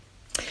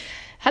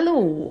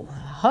Hallo,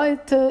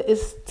 heute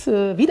ist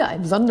wieder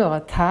ein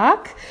besonderer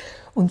Tag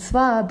und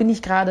zwar bin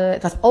ich gerade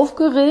etwas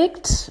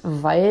aufgeregt,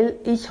 weil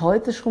ich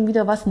heute schon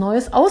wieder was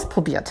Neues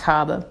ausprobiert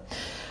habe.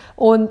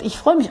 Und ich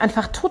freue mich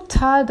einfach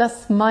total,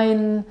 dass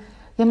mein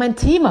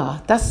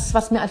Thema, das,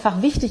 was mir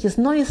einfach wichtig ist,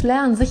 neues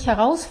Lernen, sich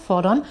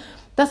herausfordern,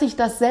 dass ich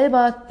das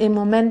selber im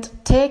Moment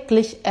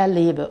täglich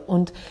erlebe.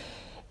 Und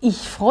ich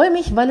freue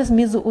mich, weil es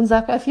mir so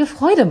unsagbar viel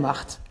Freude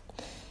macht.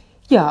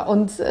 Ja,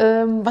 und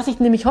was ich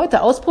nämlich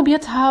heute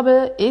ausprobiert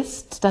habe,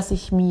 ist, dass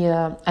ich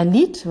mir ein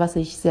Lied, was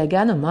ich sehr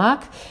gerne mag,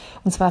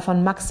 und zwar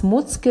von Max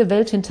Mutzke,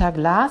 Welt hinter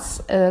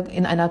Glas,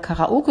 in einer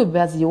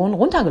Karaoke-Version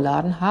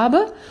runtergeladen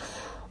habe.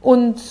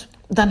 Und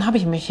dann habe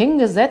ich mich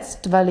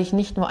hingesetzt, weil ich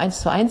nicht nur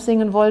 1:1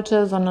 singen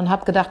wollte, sondern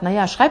habe gedacht,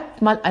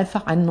 schreibt mal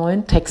einfach einen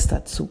neuen Text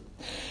dazu.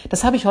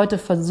 Das habe ich heute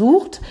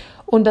versucht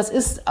und das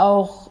ist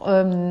auch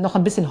noch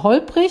ein bisschen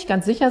holprig,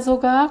 ganz sicher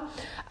sogar.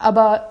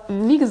 Aber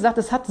wie gesagt,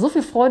 es hat so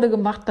viel Freude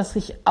gemacht, dass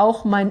ich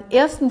auch meinen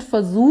ersten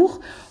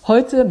Versuch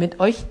heute mit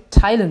euch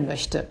teilen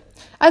möchte.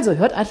 Also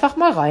hört einfach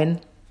mal rein.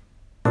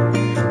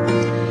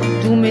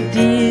 Du mit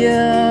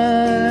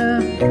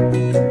dir,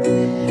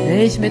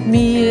 ich mit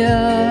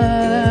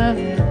mir,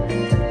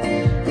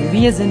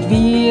 wir sind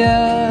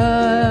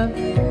wir.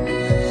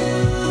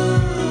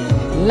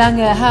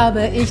 Lange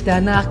habe ich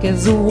danach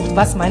gesucht,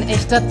 was mein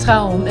echter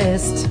Traum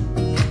ist.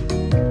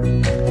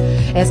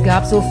 Es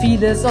gab so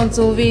vieles und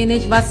so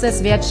wenig, was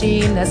es wert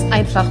schien, es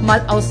einfach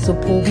mal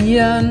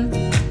auszuprobieren.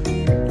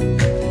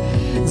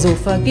 So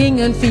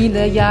vergingen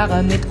viele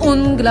Jahre mit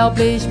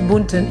unglaublich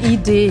bunten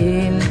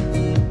Ideen.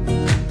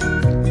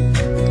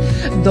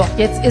 Doch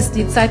jetzt ist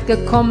die Zeit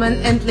gekommen,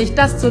 endlich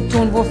das zu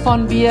tun,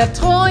 wovon wir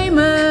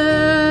träumen.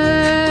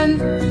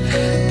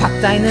 Pack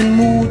deinen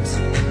Mut,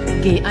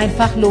 geh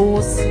einfach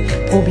los,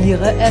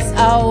 probiere es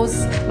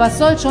aus, was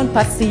soll schon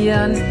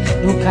passieren,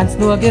 du kannst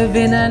nur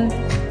gewinnen.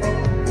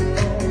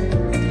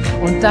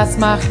 Und das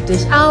macht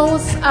dich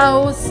aus.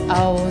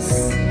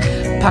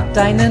 Pack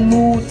deinen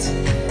Mut,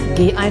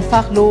 geh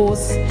einfach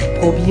los,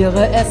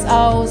 probiere es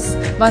aus,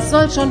 was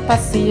soll schon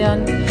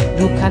passieren,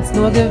 du kannst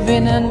nur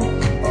gewinnen.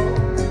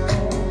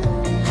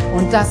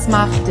 Und das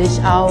macht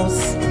dich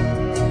aus.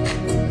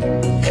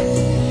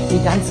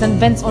 Die ganzen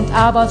Wenns und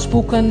Abers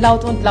spuken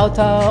laut und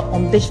lauter,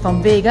 um dich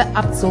vom Wege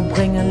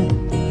abzubringen.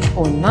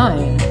 Oh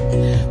nein,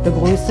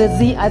 begrüße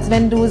sie, als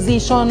wenn du sie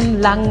schon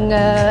lange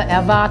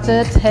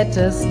erwartet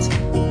hättest.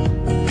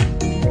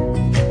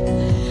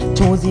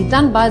 Tu sie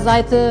dann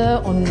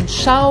beiseite und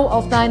schau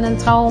auf deinen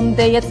Traum,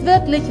 der jetzt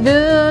wirklich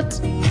wird.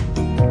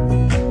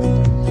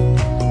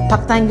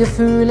 Pack dein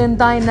Gefühl in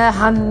deine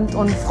Hand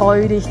und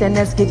freu dich, denn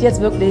es geht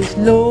jetzt wirklich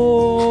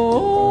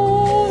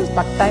los.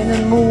 Pack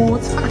deinen Mut,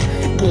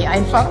 geh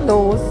einfach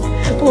los,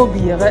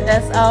 probiere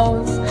es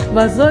aus,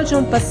 was soll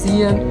schon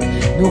passieren,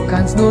 du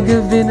kannst nur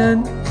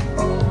gewinnen.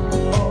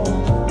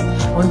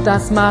 Und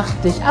das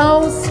macht dich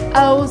aus.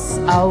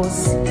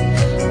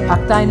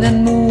 Pack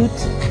deinen Mut,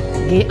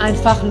 geh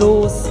einfach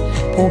los,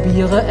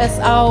 probiere es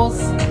aus,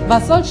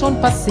 was soll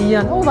schon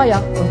passieren, oh weia,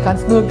 und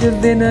kannst nur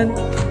gewinnen.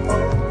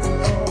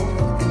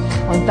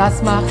 Und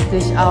das macht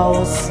dich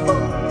aus.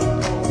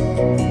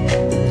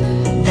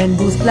 Wenn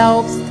du's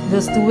glaubst,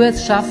 wirst du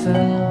es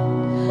schaffen.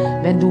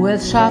 Wenn du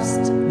es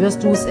schaffst,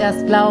 wirst du's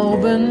erst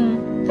glauben.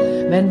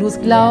 Wenn du's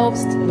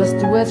glaubst,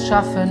 wirst du es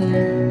schaffen.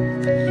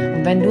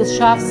 Und wenn du's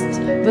schaffst,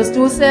 wirst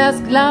du's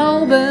erst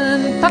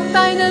glauben. Pack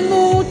deinen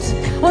Mut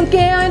und geh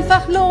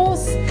einfach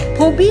los,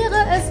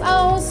 probiere es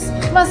aus,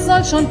 was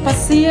soll schon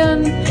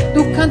passieren,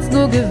 du kannst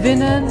nur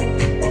gewinnen.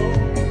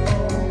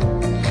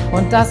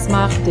 Und das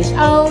macht dich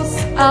aus.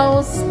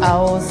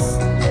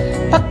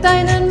 Pack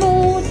deinen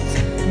Mut,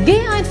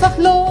 geh einfach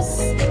los,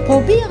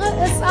 probiere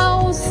es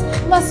aus,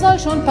 was soll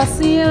schon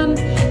passieren,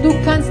 du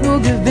kannst nur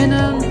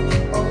gewinnen.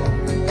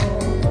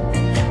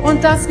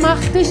 Und das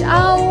macht dich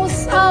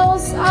aus.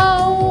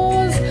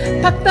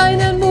 Pack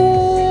deinen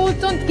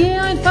Mut und geh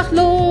einfach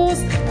los,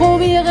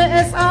 probiere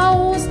es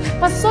aus,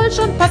 was soll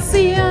schon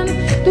passieren,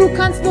 du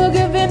kannst nur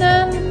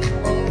gewinnen.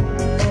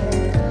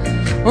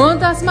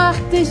 Und das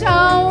macht dich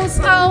aus.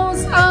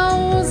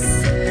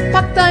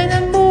 Pack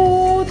deinen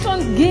Mut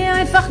und geh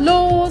einfach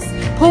los,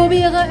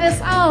 probiere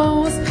es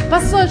aus,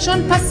 was soll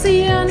schon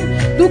passieren,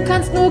 du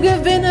kannst nur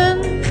gewinnen.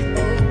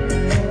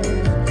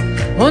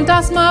 Und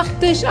das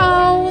macht dich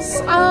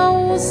aus.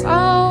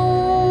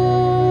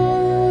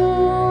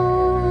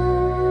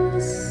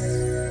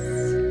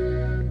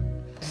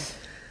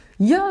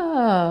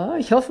 Ja,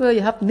 ich hoffe,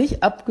 ihr habt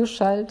nicht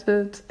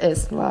abgeschaltet.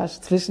 Es war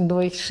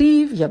zwischendurch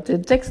schief, ich habe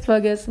den Text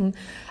vergessen.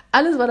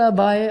 Alles war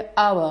dabei,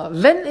 aber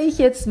wenn ich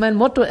jetzt mein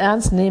Motto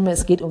ernst nehme,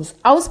 es geht ums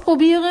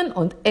Ausprobieren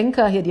und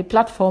Anchor hier die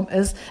Plattform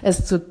ist,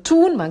 es zu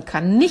tun, man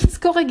kann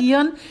nichts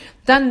korrigieren,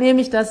 dann nehme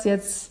ich das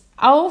jetzt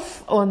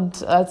auf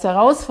und als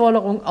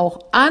Herausforderung auch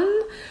an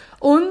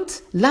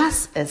und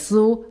lass es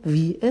so,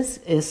 wie es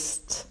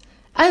ist.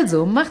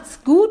 Also, macht's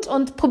gut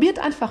und probiert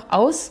einfach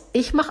aus.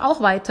 Ich mache auch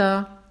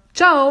weiter.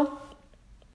 Ciao!